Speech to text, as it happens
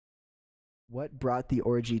What brought the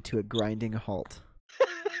orgy to a grinding halt?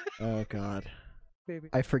 Oh god. Baby.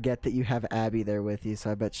 I forget that you have Abby there with you,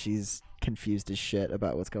 so I bet she's confused as shit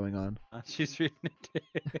about what's going on. She's feeling it.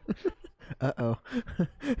 Uh-oh.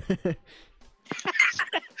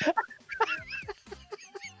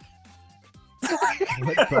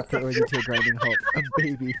 What brought the orgy to a grinding halt? A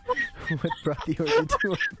baby. What brought the orgy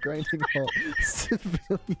to a grinding halt?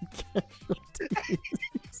 Civilian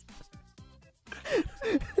casualties.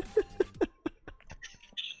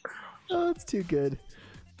 Oh, it's too good.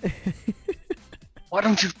 Why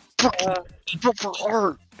don't you fucking vote for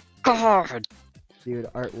Art? God! Dude,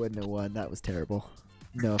 Art wouldn't have won. That was terrible.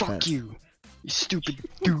 No Fuck offense. you stupid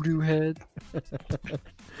doo-doo head.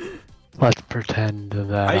 Let's pretend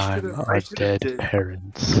that I'm our dead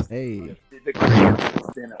parents. Hey.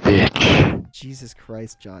 Bitch. Jesus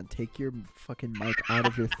Christ, John. Take your fucking mic out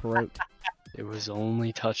of your throat. It was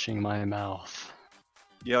only touching my mouth.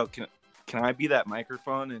 Yo, can I be that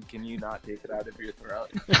microphone and can you not take it out of your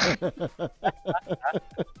throat?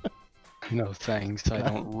 No thanks, I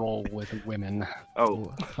don't roll with women.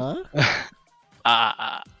 Oh. Huh?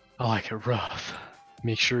 I like it rough.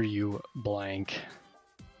 Make sure you blank.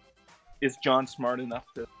 Is John smart enough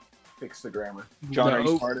to fix the grammar? John, are you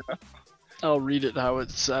No. smart enough? I'll read it how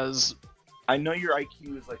it says. I know your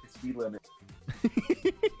IQ is like a speed limit.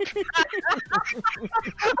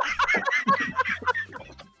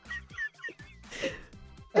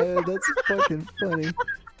 That's fucking funny.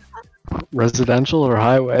 Residential or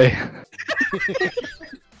highway?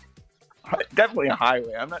 Definitely a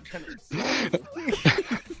highway. I'm not trying to.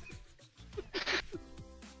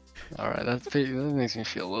 Alright, that makes me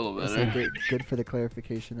feel a little That's better. good for the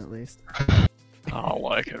clarification, at least. I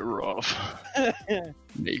like it rough.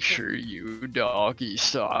 Make sure you doggy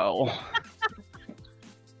style.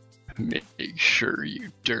 Make sure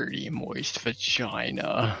you dirty moist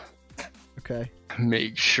vagina. Okay.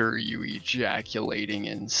 Make sure you ejaculating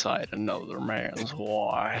inside another man's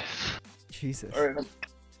wife. Jesus. All right,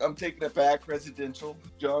 I'm taking it back. Residential,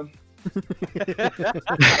 John.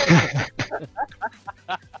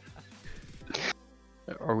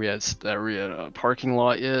 Are we at a parking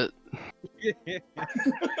lot yet?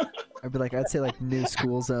 I'd be like, I'd say like new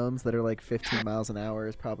school zones that are like 15 miles an hour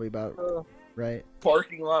is probably about right.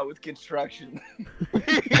 Parking lot with construction.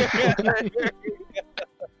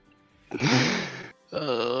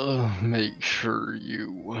 Make sure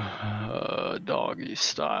you doggy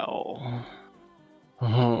style.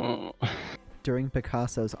 During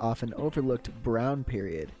Picasso's often overlooked brown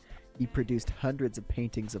period, he produced hundreds of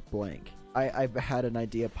paintings of blank. I've had an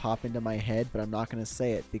idea pop into my head, but I'm not gonna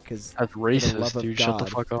say it because That's for the love racist, of dude. Shut the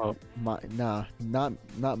God, fuck up.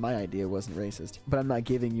 not my idea wasn't racist. But I'm not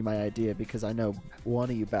giving you my idea because I know one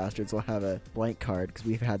of you bastards will have a blank card because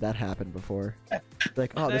we've had that happen before.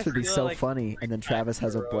 Like, oh, this would be so funny, and then Travis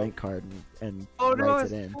has a blank card and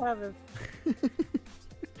writes it in.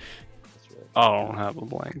 I don't have a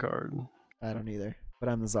blank card. I don't either, but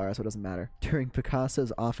I'm the czar, so it doesn't matter. During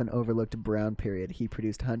Picasso's often overlooked brown period, he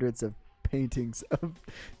produced hundreds of paintings of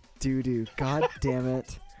doo-doo. God damn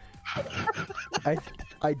it.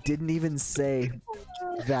 I didn't even say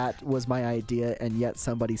that was my idea, and yet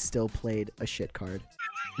somebody still played a shit card.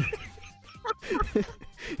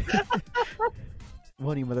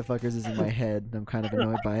 One of you motherfuckers is in my head, and I'm kind of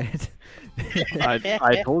annoyed by it.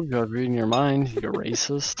 I told you I was reading your mind, you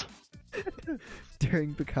racist.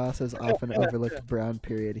 During Picasso's often overlooked brown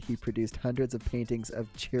period, he produced hundreds of paintings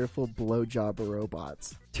of cheerful blowjob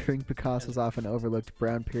robots. During Picasso's often overlooked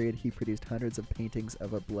brown period, he produced hundreds of paintings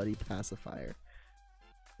of a bloody pacifier.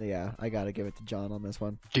 Yeah, I gotta give it to John on this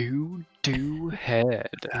one. Do head.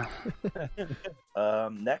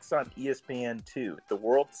 Next on ESPN2, the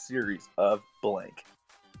World Series of blank.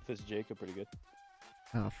 This is Jacob pretty good.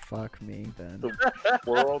 Oh, fuck me, then. The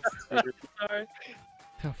World Series. Sorry.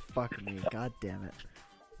 Oh, fuck me. God damn it.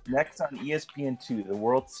 Next on ESPN2, the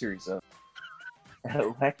World Series of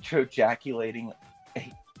electrojaculating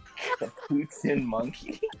a capuchin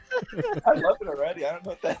monkey. I love it already. I don't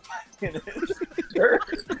know what that fucking is. Sure.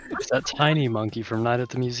 It's that tiny monkey from Night at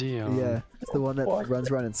the Museum. Yeah, it's the one that Fuck.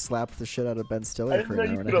 runs around and slaps the shit out of Ben I Stiller didn't for know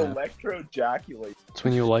an you hour could and a half. electrojaculate. It's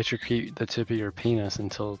when you electrocute the tip of your penis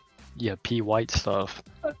until you pee white stuff.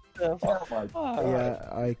 Oh my god. Yeah,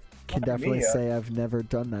 I can Fuck definitely me, say I've never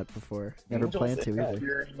done that before. Never Angels planned to either.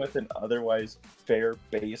 interfering with an otherwise fair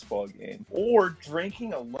baseball game. Or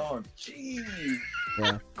drinking alone. Jeez.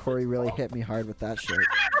 Yeah, Cory really hit me hard with that shit.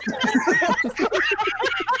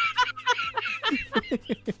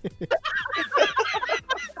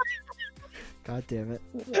 God damn it.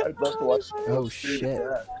 I'd love to watch. Oh shit.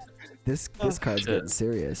 This card's Shit. getting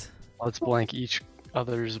serious. Let's blank each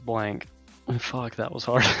other's blank. Fuck, that was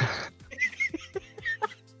hard.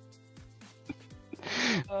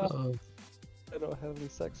 I don't have any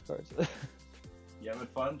sex cards. You having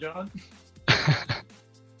fun, John?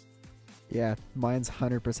 Yeah, mine's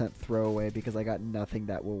 100% throwaway because I got nothing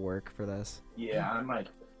that will work for this. Yeah, I might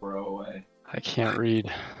throw away. I can't read.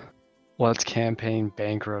 Let's campaign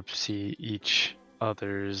bankruptcy each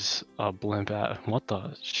other's blimp at. What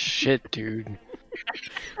the shit, dude?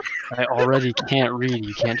 I already can't read.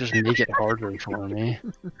 You can't just make it harder for me.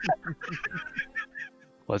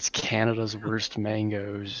 What's Canada's worst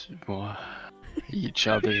mangoes? Each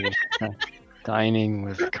other's dining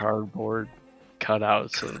with cardboard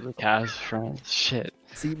cutouts of the cast friends. Shit.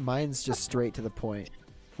 See, mine's just straight to the point.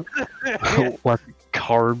 What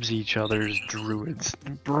carbs each other's druids,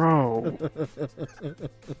 bro?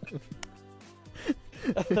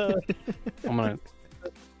 I'm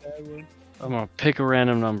gonna pick a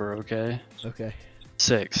random number, okay? Okay.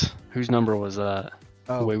 6. Whose number was that?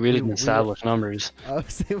 Oh, Wait, we didn't establish numbers. Oh,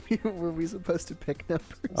 so were we supposed to pick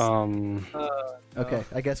numbers? Okay,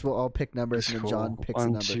 I guess we'll all pick numbers and then John picks a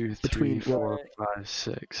 1, number. 2, 3, Between 4, 5,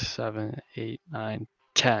 6, 7, 8, 9,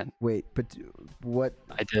 10. Wait, but what?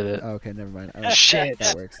 I did it. Oh, okay, never mind. Shit.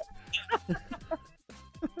 That works.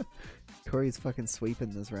 Cory's fucking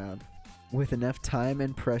sweeping this round. With enough time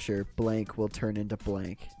and pressure, blank will turn into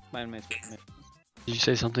blank. Mine makes me. Did you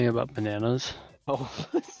say something about bananas? Oh,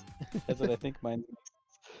 that's what I think mine.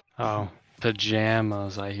 Oh,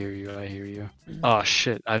 pajamas. I hear you. I hear you. Oh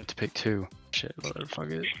shit! I have to pick 2. Shit. Whatever. Fuck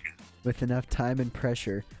it. With enough time and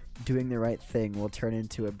pressure, doing the right thing will turn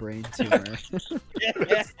into a brain tumor.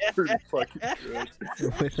 Pretty fucking good.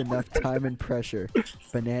 With enough time and pressure,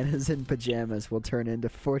 bananas and pajamas will turn into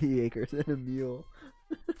 40 acres and a mule.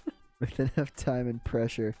 With enough time and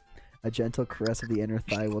pressure, a gentle caress of the inner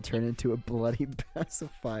thigh will turn into a bloody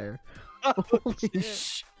pacifier. Holy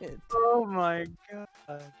shit. Oh my god.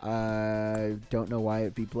 I don't know why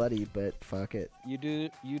it'd be bloody, but fuck it. You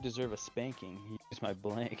deserve a spanking. You use my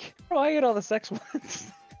blank. Oh, I get all the sex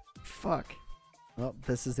ones. Fuck. Well,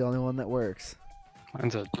 this is the only one that works.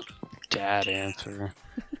 Mine's a dad answer.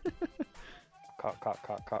 Cock.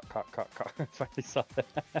 I finally saw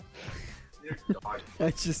that.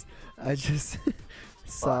 I just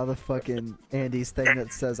saw the fucking Andy's thing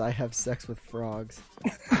that says I have sex with frogs.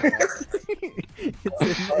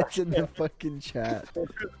 it's in the fucking chat.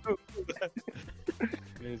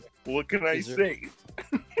 What can I say?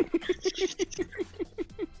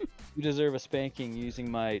 You deserve a spanking using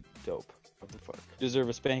my dope. What the fuck? You deserve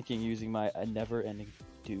a spanking using my never-ending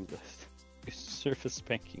do list. You deserve a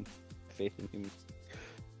spanking. Faith in you.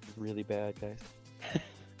 Really bad, guys.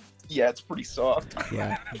 Yeah, it's pretty soft.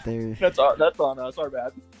 Yeah, they're That's on us. Our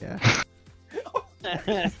bad. yeah.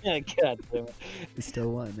 God damn it. We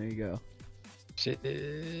still won. There you go. Shit.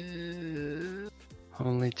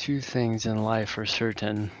 Only 2 things in life are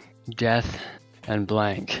certain: death and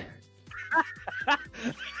blank.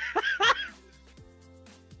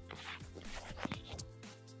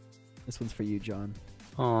 This one's for you, John.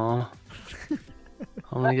 Aw.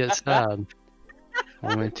 I'm gonna get sad.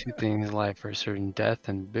 Only 2 things in life are certain: death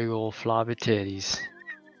and big old floppy titties.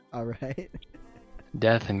 All right.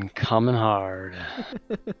 Death and coming hard.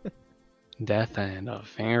 Death and a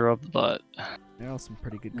finger up the butt. They're all some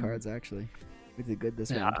pretty good cards, actually. We did good this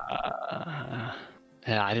Yeah, one.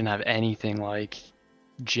 yeah, I didn't have anything like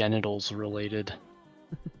genitals related.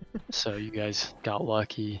 So you guys got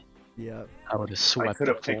lucky. Yep. I would have I swept could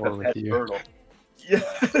the have picked floor up with that you. turtle. Yeah.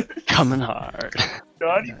 Coming hard.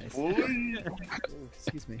 Johnny Nice. boy. Ooh,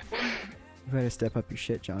 excuse me. You better step up your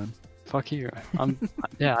shit, John. Fuck you.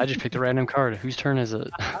 Yeah, I just picked a random card. Whose turn is it?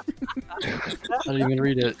 I didn't even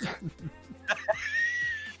read it.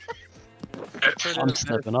 I'm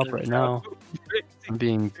stepping up right now. I'm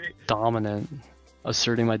being dominant.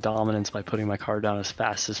 Asserting my dominance by putting my card down as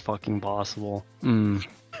fast as fucking possible.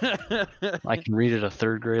 I can read at a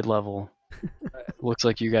 3rd grade level. Looks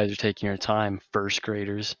like you guys are taking your time, 1st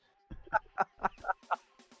graders.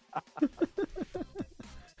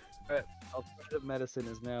 Alternative medicine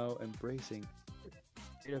is now embracing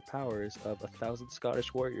greater powers of 1,000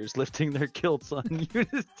 Scottish warriors lifting their kilts on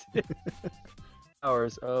unity.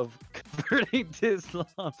 Powers of converting to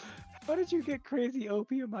Islam. How did you get crazy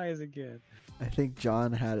opium eyes again? I think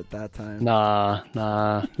John had it that time. Nah,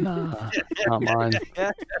 not mine.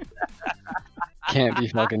 Can't be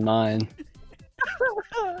fucking mine.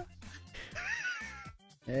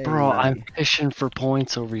 Hey. Bro, I'm fishing for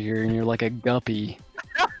points over here and you're like a guppy.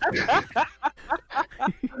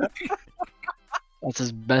 That's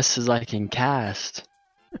as best as I can cast.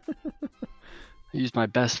 I used my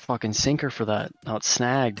best fucking sinker for that. Now it's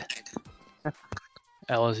snagged.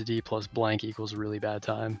 LSD plus blank equals really bad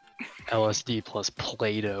time. LSD plus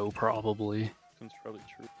Play-Doh, probably. That's probably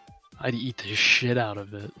true. I'd eat the shit out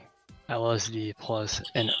of it. LSD plus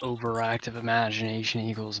an overactive imagination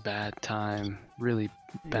equals bad time. Really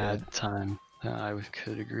bad time. I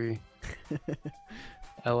could agree.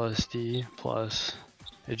 LSD plus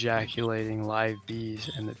ejaculating live bees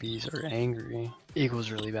and the bees are angry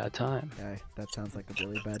equals really bad time. Yeah, that sounds like a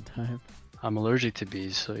really bad time. I'm allergic to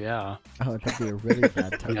bees, so yeah. Oh, that'd be a really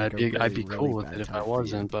bad time. Yeah, like I'd be really cool with bad it if time I for you.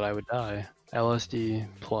 wasn't, but I would die. LSD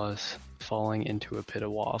plus falling into a pit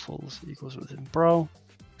of waffles equals within. Bro,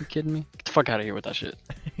 you kidding me? Get the fuck out of here with that shit.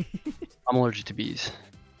 I'm allergic to bees.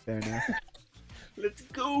 Fair enough. Let's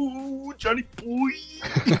go, Johnny boy.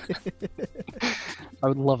 I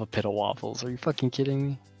would love a pit of waffles. Are you fucking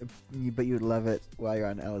kidding me? But you'd love it while you're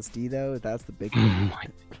on LSD, though. That's the big thing.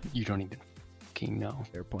 You don't even fucking know.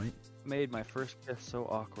 Fair point. Made my first kiss so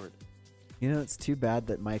awkward. You know, it's too bad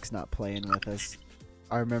that Mike's not playing with us.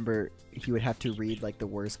 I remember he would have to read like the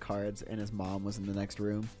worst cards, and his mom was in the next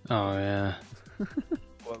room. Oh yeah.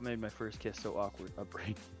 What made my first kiss so awkward? A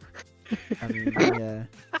brain. I mean, yeah,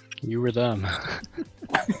 You were them.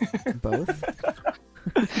 both.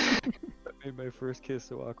 What made my first kiss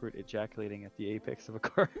so awkward? Ejaculating at the apex of a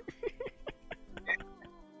card.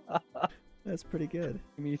 That's pretty good.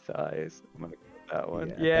 Me thighs. I'm gonna go with that one.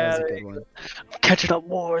 Yeah, Yeah. that was a good one. Catching up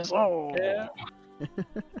wars. Oh. Yeah.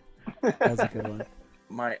 That was a good one.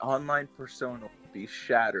 My online persona would be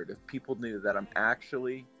shattered if people knew that I'm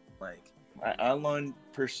actually like. My online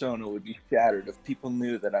persona would be shattered if people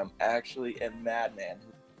knew that I'm actually a madman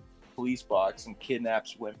who police box and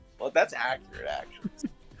kidnaps women. Well, that's accurate, actually.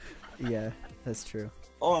 Yeah, that's true.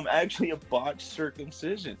 Oh, I'm actually a botched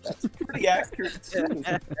circumcision. That's pretty accurate too.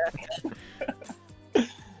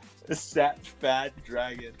 A sad, fat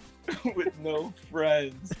dragon with no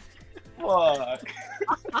friends. Fuck.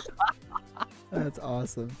 That's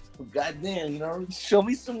awesome. Goddamn, you know, show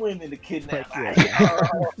me some women to kidnap. Fuck yeah.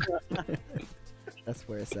 That's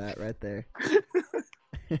where it's at, right there.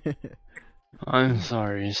 I'm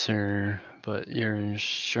sorry, sir, but your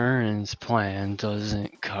insurance plan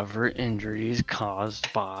doesn't cover injuries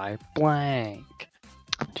caused by blank.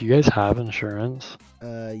 Do you guys have insurance?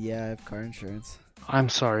 Yeah, I have car insurance. I'm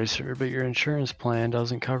sorry, sir, but your insurance plan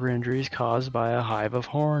doesn't cover injuries caused by a hive of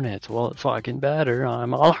hornets. Well, it fucking better.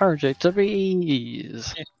 I'm allergic to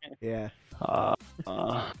bees. Yeah.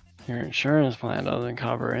 Your insurance plan doesn't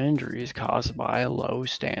cover injuries caused by a low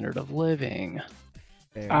standard of living.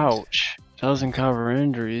 Fair. Ouch. Doesn't cover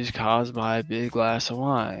injuries caused by a big glass of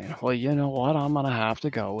wine. Well, you know what? I'm gonna have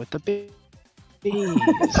to go with the bees.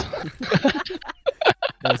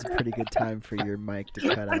 That was a pretty good time for your mic to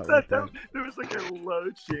cut I out. thought Like that. there was like a low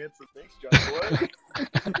chance of thanks, John Boy.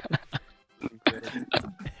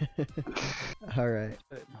 All right.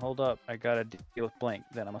 Hold up, I gotta deal with blank.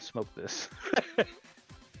 Then I'm gonna smoke this.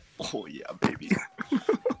 Oh yeah, baby.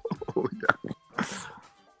 Oh yeah.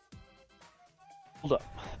 Hold up,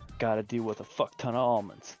 gotta deal with a fuck ton of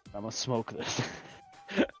almonds. I'm gonna smoke this.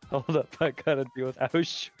 Hold up, I gotta deal with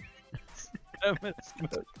Auschwitz. I'm gonna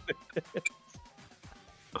smoke this.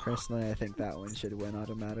 Personally, I think that one should win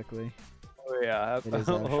automatically. Oh yeah, It is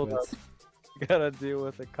hold up. Auschwitz. Gotta deal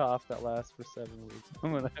with a cough that lasts for 7 weeks.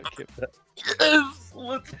 I'm gonna give that. Yes,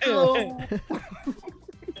 let's go. I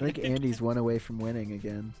think Andy's one away from winning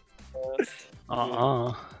again.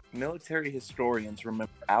 Military historians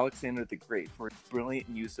remember Alexander the Great for his brilliant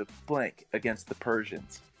use of blank against the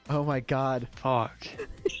Persians. Oh my god. Fuck.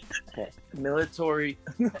 Military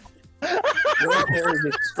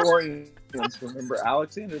historians remember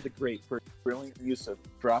Alexander the Great for his brilliant use of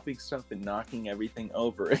dropping stuff and knocking everything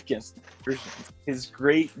over against the Persians. His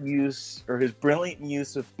brilliant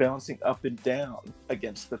use of bouncing up and down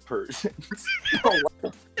against the Persians.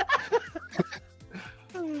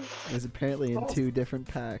 It was apparently in 2 different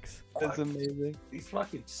packs. That's amazing. These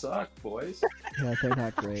fucking suck, boys. Yeah, they're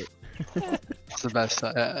not great. It's the best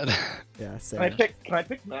I had. Yeah, Can I same.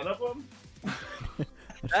 pick none of them?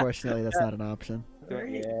 Unfortunately, that's not an option.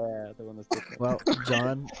 Yeah, the one that's different. Well,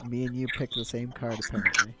 John, me and you picked the same card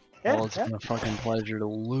apparently. Well, it's been a fucking pleasure to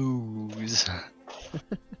lose.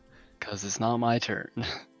 Because it's not my turn.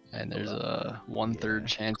 And there's a 1/3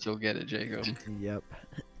 chance you'll get it, Jacob. Yep.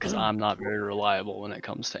 Because I'm not very reliable when it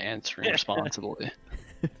comes to answering responsibly.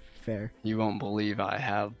 Fair. You won't believe I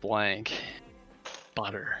have blank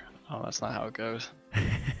butter. Oh, that's not how it goes.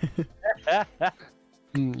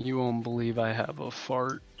 You won't believe I have a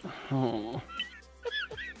fart. Oh.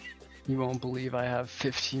 You won't believe I have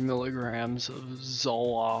 50 milligrams of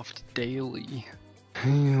Zoloft daily.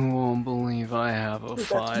 You won't believe I have a Dude,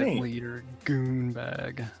 that's me. 5-liter goon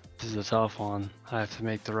bag This is a tough one. I have to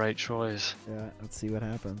make the right choice. Yeah, let's see what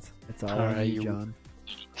happens. It's all on Alright, you, John.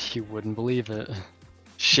 You wouldn't believe it.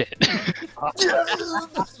 Shit. What are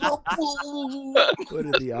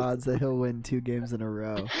the odds that he'll win 2 games in a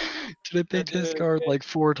row? Did I pick this card like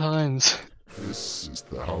 4 times? This is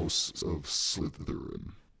the House of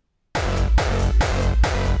Slytherin.